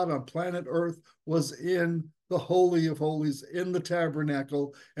of God on planet Earth was in the Holy of Holies, in the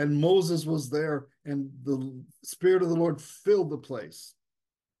tabernacle, and Moses was there, and the Spirit of the Lord filled the place.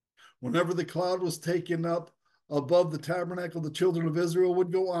 Whenever the cloud was taken up above the tabernacle, the children of Israel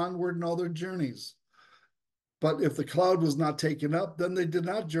would go onward in all their journeys. But if the cloud was not taken up, then they did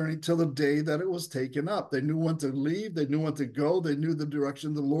not journey till the day that it was taken up. They knew when to leave. They knew when to go. They knew the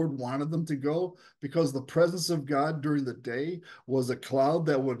direction the Lord wanted them to go, because the presence of God during the day was a cloud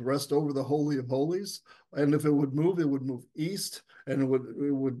that would rest over the Holy of Holies. And if it would move east, and it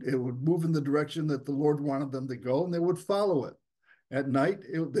would move in the direction that the Lord wanted them to go, and they would follow it. At night,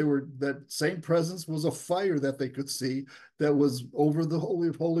 that same presence was a fire that they could see that was over the Holy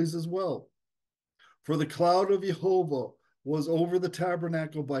of Holies as well. For the cloud of Jehovah was over the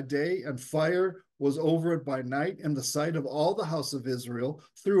tabernacle by day, and fire was over it by night, in the sight of all the house of Israel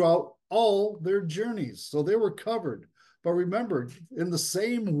throughout all their journeys. So they were covered. But remember, in the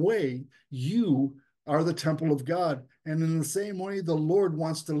same way, you are the temple of God. And in the same way, the Lord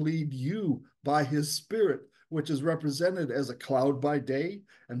wants to lead you by his Spirit, which is represented as a cloud by day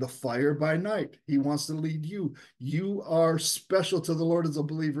and the fire by night. He wants to lead you. You are special to the Lord as a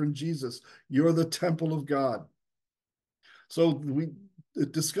believer in Jesus. You're the temple of God. So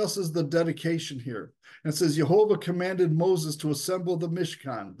it discusses the dedication here. And it says, Jehovah commanded Moses to assemble the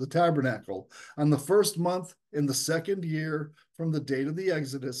Mishkan, the tabernacle, on the first month in the second year from the date of the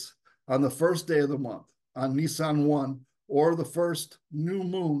Exodus, on the first day of the month, on Nisan 1, or the first new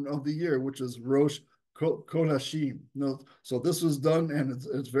moon of the year, which is Rosh Kodashim. So this was done, and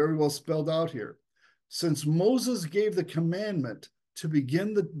it's very well spelled out here. Since Moses gave the commandment to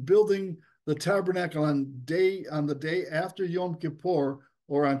begin the building the tabernacle on the day after Yom Kippur,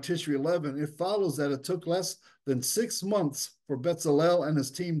 or on Tishri 11, it follows that it took less than 6 months for Bezalel and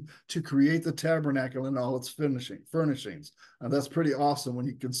his team to create the tabernacle and all its furnishings. And that's pretty awesome when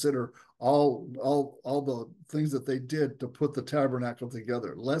you consider all the things that they did to put the tabernacle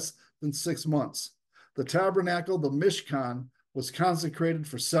together. Less than 6 months. The tabernacle, the Mishkan, was consecrated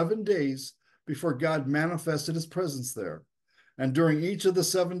for 7 days before God manifested his presence there. And during each of the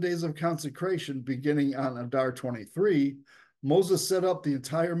 7 days of consecration, beginning on Adar 23, Moses set up the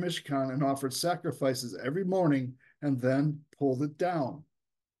entire Mishkan and offered sacrifices every morning, and then pulled it down.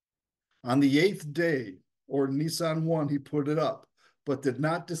 On the 8th day, or Nisan 1, he put it up, but did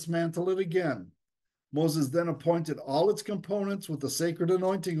not dismantle it again. Moses then appointed all its components with the sacred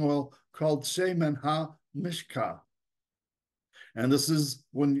anointing oil called Shemen HaMishkah. And this is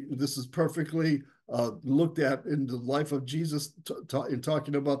perfectly looked at in the life of Jesus, in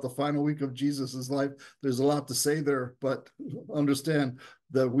talking about the final week of Jesus's life. There's a lot to say there, but understand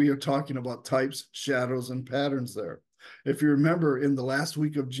that we are talking about types, shadows, and patterns there. If you remember, in the last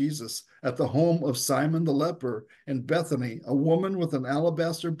week of Jesus, at the home of Simon the leper in Bethany, a woman with an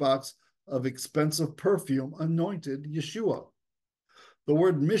alabaster box of expensive perfume anointed Yeshua. The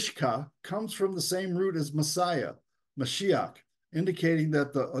word Mishkah comes from the same root as Messiah, Mashiach, indicating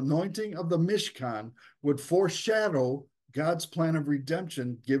that the anointing of the Mishkan would foreshadow God's plan of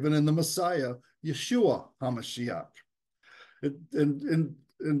redemption given in the Messiah, Yeshua HaMashiach.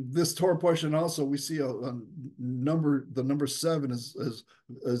 in this Torah portion also we see a number. The number 7 is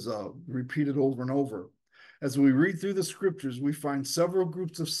repeated over and over. As we read through the scriptures, we find several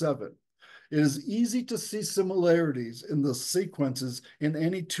groups of 7. It is easy to see similarities in the sequences in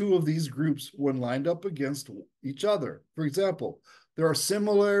any two of these groups when lined up against each other. For example, there are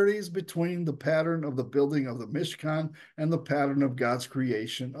similarities between the pattern of the building of the Mishkan and the pattern of God's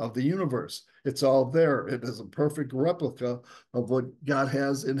creation of the universe. It's all there. It is a perfect replica of what God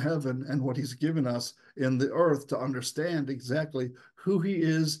has in heaven and what he's given us in the earth to understand exactly who he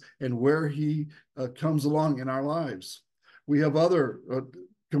is and where he comes along in our lives. We have other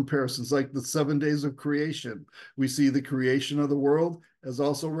comparisons like the 7 days of creation. We see the creation of the world as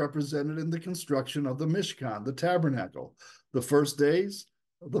also represented in the construction of the Mishkan, the Tabernacle. The first day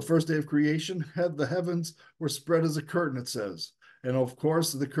of creation, the heavens were spread as a curtain, it says. And of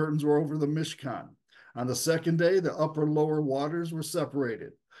course, the curtains were over the Mishkan. On the second day, the upper and lower waters were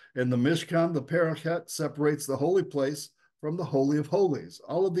separated. In the Mishkan, the parachet separates the holy place from the Holy of Holies.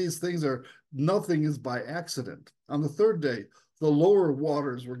 All of these things nothing is by accident. On the third day, the lower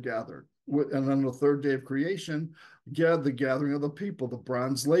waters were gathered. And on the third day of creation, the gathering of the people, the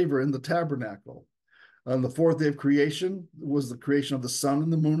bronze laver in the tabernacle. On the fourth day of creation was the creation of the sun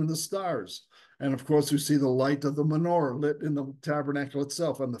and the moon and the stars. And of course, we see the light of the menorah lit in the tabernacle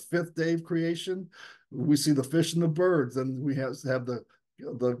itself. On the fifth day of creation, we see the fish and the birds. And we have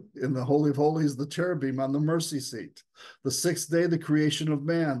in the Holy of Holies, the cherubim on the mercy seat. The sixth day, the creation of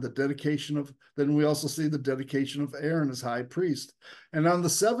man, then we also see the dedication of Aaron as high priest. And on the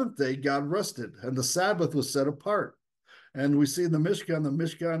seventh day, God rested, and the Sabbath was set apart. And we see in the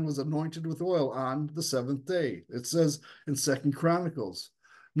Mishkan was anointed with oil on the seventh day. It says in 2 Chronicles,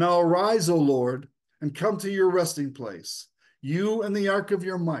 "Now arise, O Lord, and come to your resting place, you and the ark of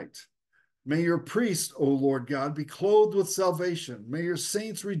your might. May your priests, O Lord God, be clothed with salvation. May your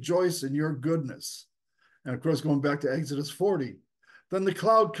saints rejoice in your goodness." And of course, going back to Exodus 40, "Then the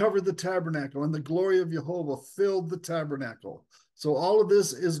cloud covered the tabernacle, and the glory of Jehovah filled the tabernacle." So all of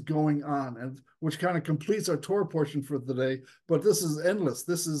this is going on, and which kind of completes our Torah portion for today. But this is endless.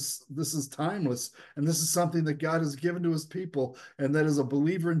 This is timeless, and this is something that God has given to his people. And that as a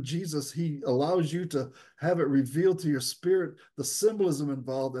believer in Jesus, he allows you to have it revealed to your spirit, the symbolism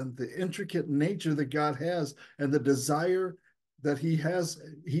involved, and the intricate nature that God has, and the desire that he has.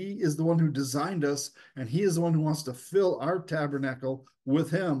 He is the one who designed us, and he is the one who wants to fill our tabernacle with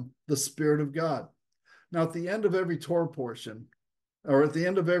him, the Spirit of God. Now, at the end of every Torah portion, or at the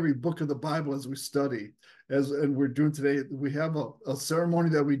end of every book of the Bible as we study, and we're doing today, we have a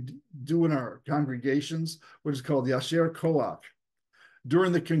ceremony that we do in our congregations, which is called Yasher Koach.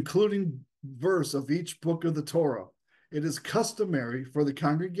 During the concluding verse of each book of the Torah, it is customary for the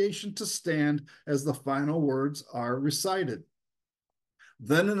congregation to stand as the final words are recited.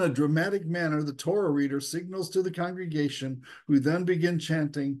 Then in a dramatic manner, the Torah reader signals to the congregation, who then begin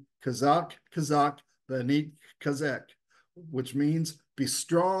chanting, "Kazak, Kazak, Benit Kazek," which means be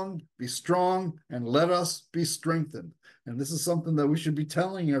strong, and let us be strengthened. And this is something that we should be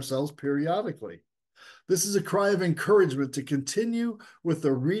telling ourselves periodically. This is a cry of encouragement to continue with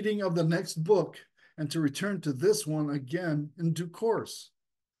the reading of the next book and to return to this one again in due course.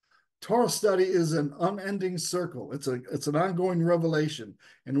 Torah study is an unending circle. It's an ongoing revelation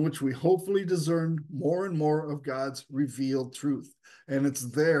in which we hopefully discern more and more of God's revealed truth. And it's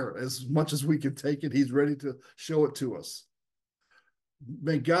there as much as we can take it. He's ready to show it to us.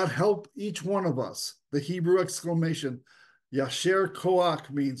 May God help each one of us. The Hebrew exclamation, Yasher Koach,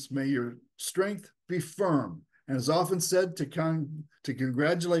 means may your strength be firm, and is often said to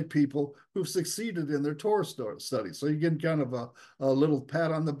congratulate people who've succeeded in their Torah study. So you get kind of a little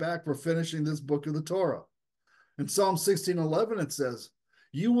pat on the back for finishing this book of the Torah. In Psalm 16:11, it says,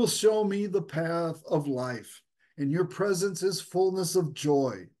 "You will show me the path of life. In your presence is fullness of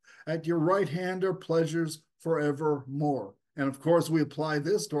joy. At your right hand are pleasures forevermore." And of course, we apply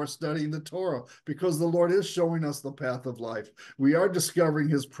this to our studying the Torah because the Lord is showing us the path of life. We are discovering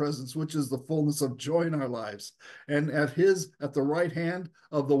his presence, which is the fullness of joy in our lives. And at the right hand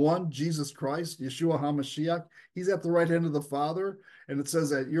of the one, Jesus Christ, Yeshua HaMashiach, he's at the right hand of the Father. And it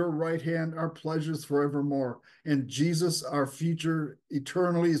says, "At your right hand are pleasures forevermore." And Jesus, our future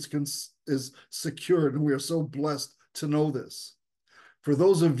eternally is secured. And we are so blessed to know this. For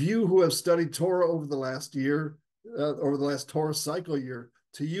those of you who have studied Torah over the last year, over the last Torah cycle year,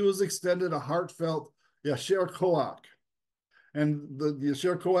 to you is extended a heartfelt Yasher Koach. And the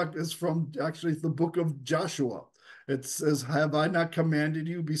Yasher Koach is from actually the book of Joshua. It says, "Have I not commanded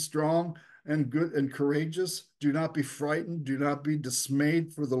you, be strong and good and courageous? Do not be frightened, do not be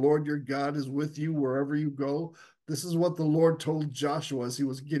dismayed, for the Lord your God is with you wherever you go." This is what the Lord told Joshua as he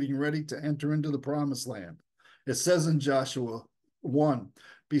was getting ready to enter into the promised land. It says in Joshua 1,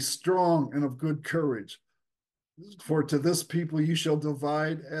 be strong and of good courage, for to this people you shall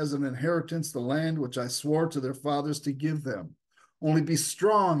divide as an inheritance the land which I swore to their fathers to give them. Only be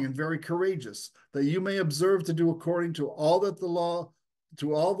strong and very courageous, that you may observe to do according to all the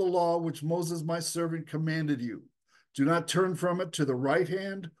law which Moses my servant commanded you. Do not turn from it to the right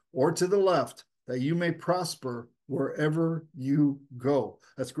hand or to the left, that you may prosper wherever you go.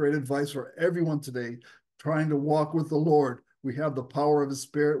 That's great advice for everyone today trying to walk with the Lord. We have the power of his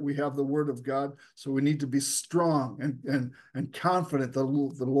Spirit. We have the word of God. So we need to be strong and confident that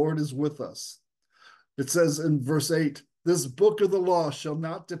the Lord is with us. It says in verse 8, this book of the law shall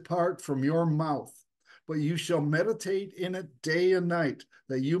not depart from your mouth, but you shall meditate in it day and night,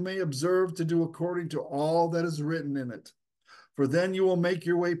 that you may observe to do according to all that is written in it. For then you will make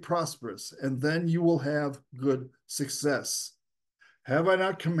your way prosperous, and then you will have good success. Have I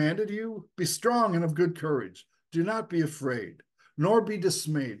not commanded you? Be strong and of good courage. Do not be afraid, nor be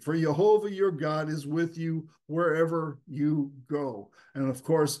dismayed, for Jehovah your God is with you wherever you go. And of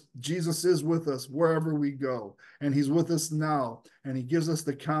course, Jesus is with us wherever we go, and he's with us now, and he gives us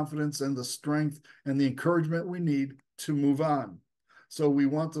the confidence and the strength and the encouragement we need to move on. So we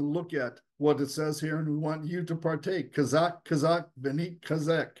want to look at what it says here, and we want you to partake. Kazak, Kazak, Benit,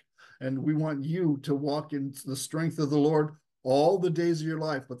 Kazak. And we want you to walk in the strength of the Lord all the days of your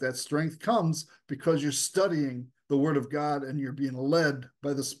life. But that strength comes because you're studying the word of God and you're being led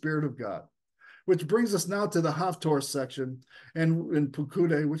by the Spirit of God. Which brings us now to the Haftorah section and in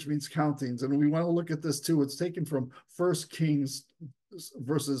Pekudei, which means countings. And we want to look at this too. It's taken from 1 Kings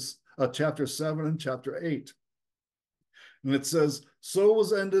chapter 7 and chapter 8. And it says, so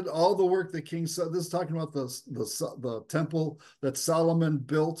was ended all the work that King, this is talking about the temple that Solomon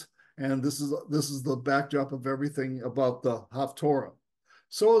built. And this is the backdrop of everything about the Haftorah.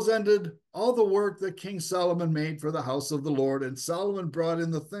 So was ended all the work that King Solomon made for the house of the Lord. And Solomon brought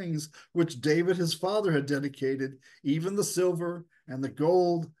in the things which David his father had dedicated, even the silver and the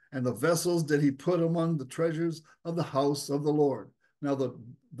gold and the vessels that he put among the treasures of the house of the Lord. Now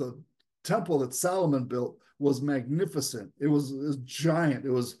the temple that Solomon built was magnificent. It was giant. It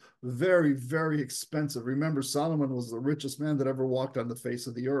was very, very expensive. Remember, Solomon was the richest man that ever walked on the face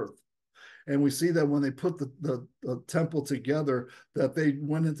of the earth. And we see that when they put the temple together, that they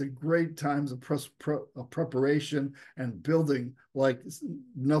went into great times of preparation and building like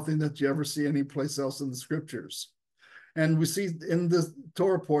nothing that you ever see anyplace else in the scriptures. And we see in the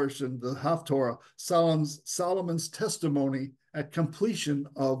Torah portion, the Haftorah, Solomon's testimony at completion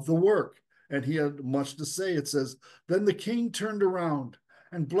of the work. And he had much to say. It says, then the king turned around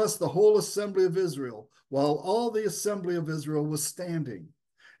and blessed the whole assembly of Israel, while all the assembly of Israel was standing.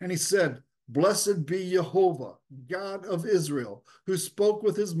 And he said, blessed be Jehovah, God of Israel, who spoke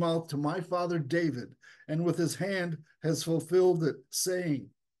with his mouth to my father David, and with his hand has fulfilled it, saying,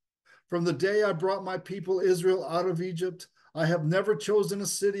 from the day I brought my people Israel out of Egypt, I have never chosen a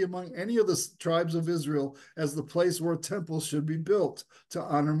city among any of the tribes of Israel as the place where a temple should be built to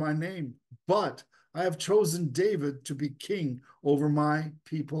honor my name. But I have chosen David to be king over my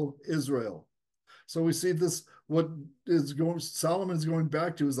people Israel. So we see this, what is going, Solomon is going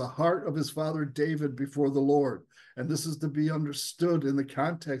back to is the heart of his father David before the Lord. And this is to be understood in the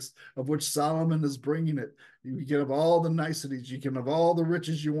context of which Solomon is bringing it. You can have all the niceties, you can have all the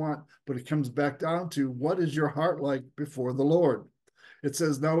riches you want, but it comes back down to what is your heart like before the Lord? It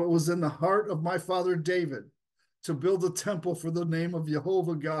says, now it was in the heart of my father David to build a temple for the name of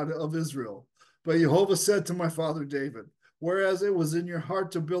Jehovah God of Israel. But Jehovah said to my father David, whereas it was in your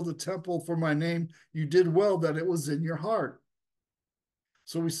heart to build a temple for my name, you did well that it was in your heart.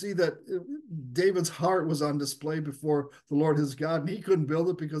 So we see that David's heart was on display before the Lord his God, and he couldn't build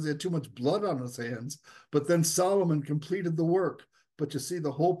it because he had too much blood on his hands. But then Solomon completed the work. But you see,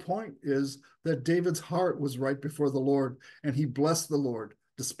 the whole point is that David's heart was right before the Lord, and he blessed the Lord.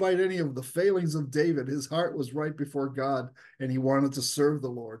 Despite any of the failings of David, his heart was right before God, and he wanted to serve the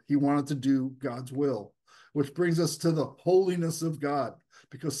Lord. He wanted to do God's will, which brings us to the holiness of God,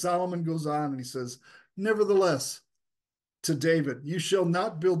 because Solomon goes on and he says, nevertheless, to David, you shall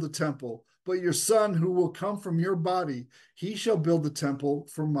not build the temple, but your son who will come from your body, he shall build the temple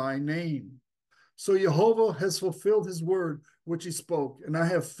for my name. So Jehovah has fulfilled his word, which he spoke, and I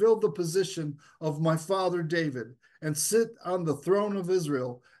have filled the position of my father David and sit on the throne of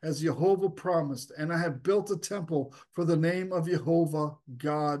Israel as Jehovah promised, and I have built a temple for the name of Jehovah,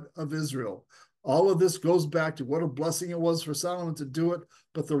 God of Israel. All of this goes back to what a blessing it was for Solomon to do it,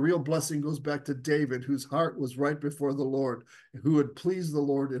 but the real blessing goes back to David, whose heart was right before the Lord, who had pleased the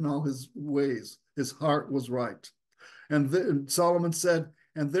Lord in all his ways. His heart was right. And Solomon said,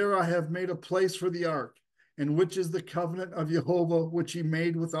 and there I have made a place for the ark, and which is the covenant of Jehovah, which he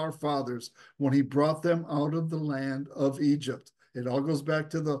made with our fathers when he brought them out of the land of Egypt. It all goes back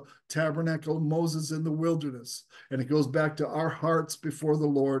to the tabernacle of Moses in the wilderness, and it goes back to our hearts before the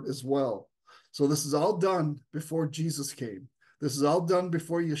Lord as well. So this is all done before Jesus came. This is all done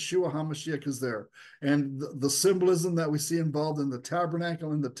before Yeshua HaMashiach is there. And the symbolism that we see involved in the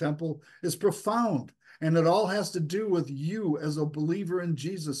tabernacle and the temple is profound. And it all has to do with you as a believer in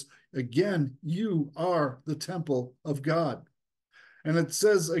Jesus. Again, you are the temple of God. And it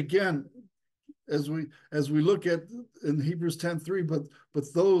says again, as we look at in Hebrews 10:3,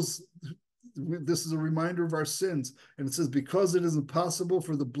 but those, this is a reminder of our sins. And it says, because it is impossible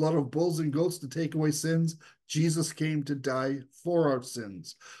for the blood of bulls and goats to take away sins, Jesus came to die for our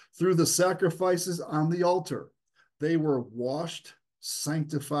sins. Through the sacrifices on the altar, they were washed,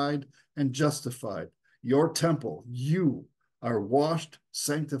 sanctified, and justified. Your temple, you are washed,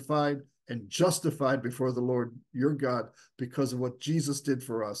 sanctified, and justified before the Lord your God because of what Jesus did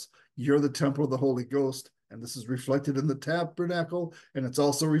for us. You're the temple of the Holy Ghost, and this is reflected in the tabernacle, and it's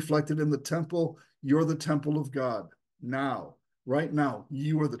also reflected in the temple. You're the temple of God. Now, right now,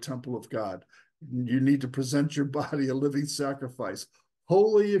 you are the temple of God. You need to present your body a living sacrifice,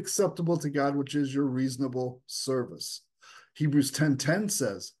 wholly acceptable to God, which is your reasonable service. Hebrews 10:10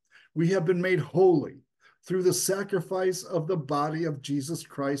 says, we have been made holy through the sacrifice of the body of Jesus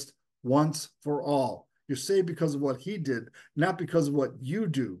Christ once for all. You're saved because of what he did, not because of what you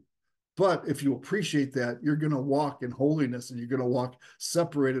do. But if you appreciate that, you're going to walk in holiness and you're going to walk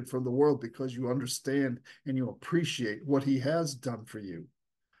separated from the world because you understand and you appreciate what he has done for you.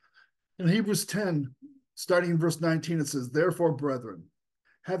 In Hebrews 10, starting in verse 19, it says, therefore, brethren,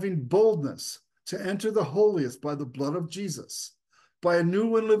 having boldness to enter the holiest by the blood of Jesus, by a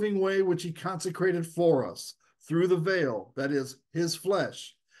new and living way which he consecrated for us through the veil, that is, his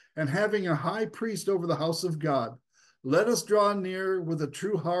flesh, and having a high priest over the house of God, let us draw near with a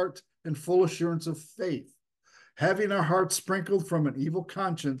true heart and full assurance of faith, having our hearts sprinkled from an evil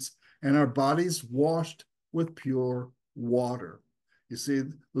conscience and our bodies washed with pure water. You see,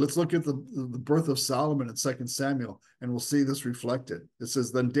 let's look at the birth of Solomon in 2 Samuel, and we'll see this reflected. It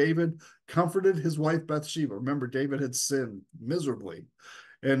says, then David comforted his wife Bathsheba. Remember, David had sinned miserably,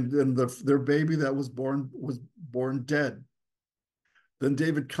 and their baby that was born dead. Then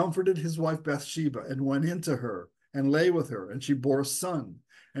David comforted his wife Bathsheba and went into her and lay with her, and she bore a son,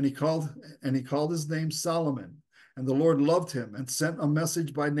 and he called his name Solomon. And the Lord loved him and sent a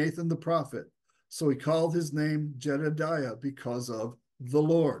message by Nathan the prophet. So he called his name Jedediah because of the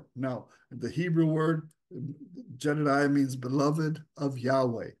Lord. Now, the Hebrew word Jedediah means beloved of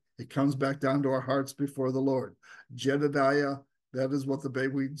Yahweh. It comes back down to our hearts before the Lord. Jedediah, that is what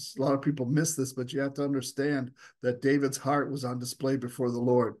a lot of people miss this, but you have to understand that David's heart was on display before the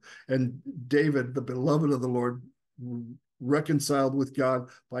Lord. And David, the beloved of the Lord, reconciled with God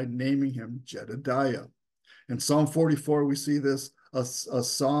by naming him Jedediah. In Psalm 44, we see this, a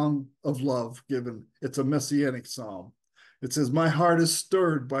song of love given. It's a messianic psalm. It says, my heart is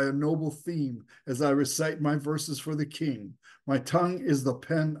stirred by a noble theme as I recite my verses for the king. My tongue is the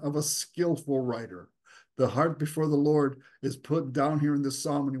pen of a skillful writer. The heart before the Lord is put down here in this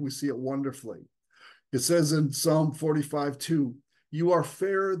psalm, and we see it wonderfully. It says in Psalm 45:2, you are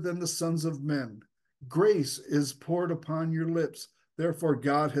fairer than the sons of men. Grace is poured upon your lips. Therefore,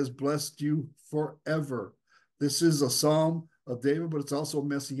 God has blessed you forever. This is a psalm of David, but it's also a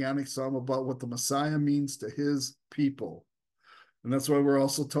messianic psalm about what the Messiah means to his people. And that's why we're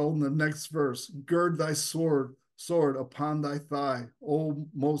also told in the next verse, gird thy sword upon thy thigh, O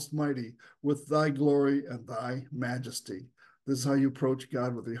most mighty, with thy glory and thy majesty. This is how you approach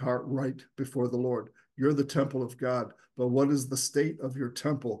God, with your heart right before the Lord. You're the temple of God, but what is the state of your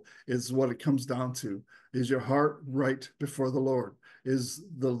temple is what it comes down to. Is your heart right before the Lord? Is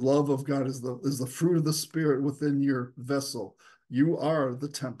the love of God, is the fruit of the Spirit within your vessel? You are the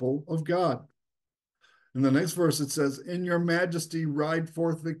temple of God. In the next verse, it says, in your majesty ride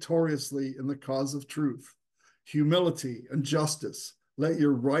forth victoriously in the cause of truth, humility, and justice. Let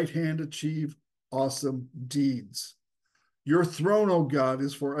your right hand achieve awesome deeds. Your throne, O God,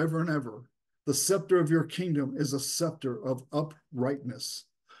 is forever and ever. The scepter of your kingdom is a scepter of uprightness.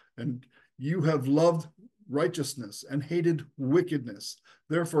 And you have loved righteousness and hated wickedness.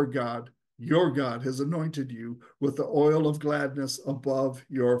 Therefore, God, your God, has anointed you with the oil of gladness above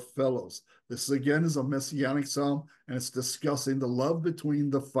your fellows. This again is a messianic psalm, and it's discussing the love between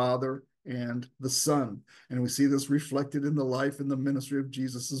the Father and the Son. And we see this reflected in the life and the ministry of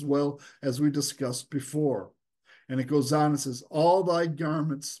Jesus as well, as we discussed before. And it goes on and says, all thy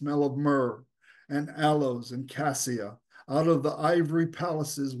garments smell of myrrh and aloes and cassia, out of the ivory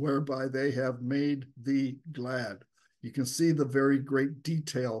palaces whereby they have made thee glad. You can see the very great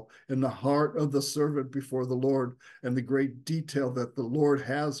detail in the heart of the servant before the Lord, and the great detail that the Lord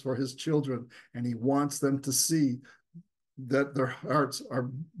has for his children. And he wants them to see that their hearts are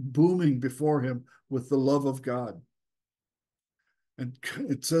booming before him with the love of God. And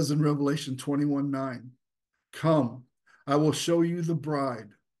it says in Revelation 21:9, come, I will show you the bride,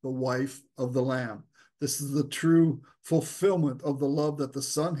 the wife of the Lamb. This is the true fulfillment of the love that the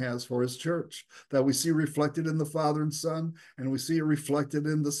Son has for his church, that we see reflected in the Father and Son, and we see it reflected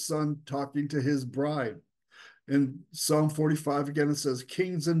in the Son talking to his bride. In Psalm 45, again, it says,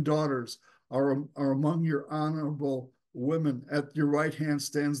 kings and daughters are among your honorable women. At your right hand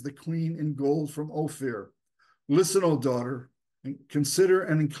stands the queen in gold from Ophir. Listen, O daughter, and consider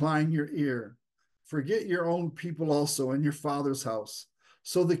and incline your ear. Forget your own people also and your father's house.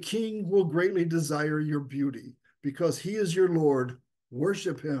 So the king will greatly desire your beauty, because he is your Lord.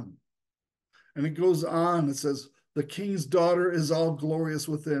 Worship him. And it goes on, it says, the king's daughter is all glorious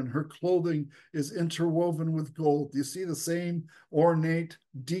within. Her clothing is interwoven with gold. You see the same ornate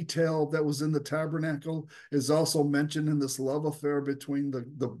detail that was in the tabernacle is also mentioned in this love affair between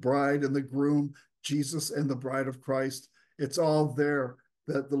the bride and the groom, Jesus and the bride of Christ. It's all there,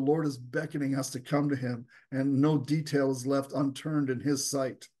 that the Lord is beckoning us to come to him, and no detail is left unturned in his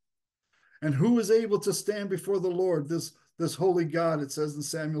sight. And who is able to stand before the Lord, this holy God? It says in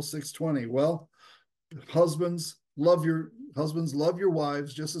Samuel 6:20. Well, husbands, love your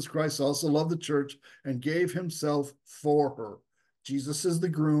wives, just as Christ also loved the church and gave himself for her. Jesus is the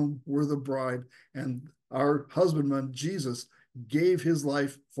groom, we're the bride, and our husbandman, Jesus, gave his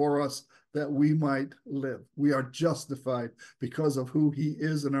life for us that we might live. We are justified because of who he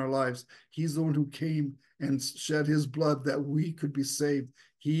is in our lives. He's the one who came and shed his blood that we could be saved.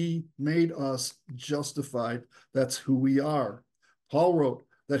 He made us justified. That's who we are. Paul wrote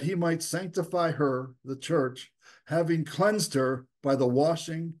that he might sanctify her, the church, having cleansed her by the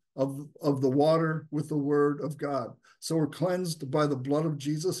washing of the water with the word of God. So we're cleansed by the blood of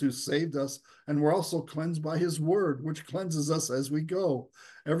Jesus who saved us, and we're also cleansed by his word, which cleanses us as we go.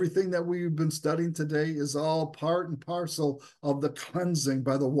 Everything that we've been studying today is all part and parcel of the cleansing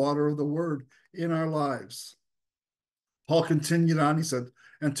by the water of the word in our lives. Paul continued on, he said,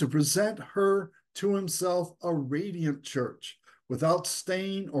 and to present her to himself a radiant church, without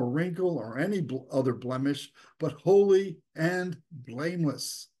stain or wrinkle or any other blemish, but holy and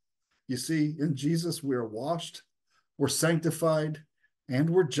blameless. You see, in Jesus, we are washed, we're sanctified, and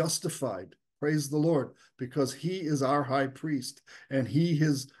we're justified. Praise the Lord, because he is our high priest, and he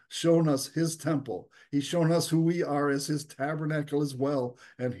has shown us his temple. He's shown us who we are as his tabernacle as well,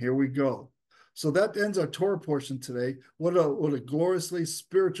 and here we go. So that ends our Torah portion today. What a gloriously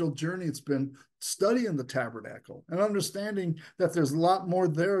spiritual journey it's been, studying the tabernacle and understanding that there's a lot more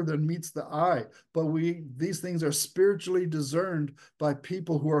there than meets the eye. But these things are spiritually discerned by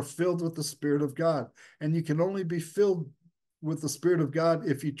people who are filled with the Spirit of God. And you can only be filled with the Spirit of God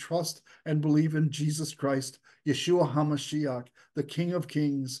if you trust and believe in Jesus Christ, Yeshua HaMashiach, the King of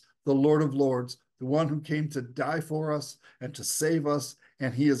Kings, the Lord of Lords, the one who came to die for us and to save us.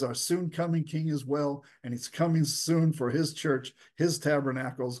 And he is our soon coming King as well. And he's coming soon for his church, his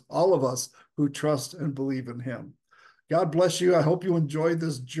tabernacles, all of us who trust and believe in him. God bless you. I hope you enjoyed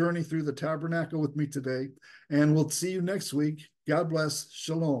this journey through the tabernacle with me today. And we'll see you next week. God bless.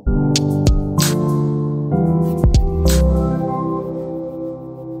 Shalom.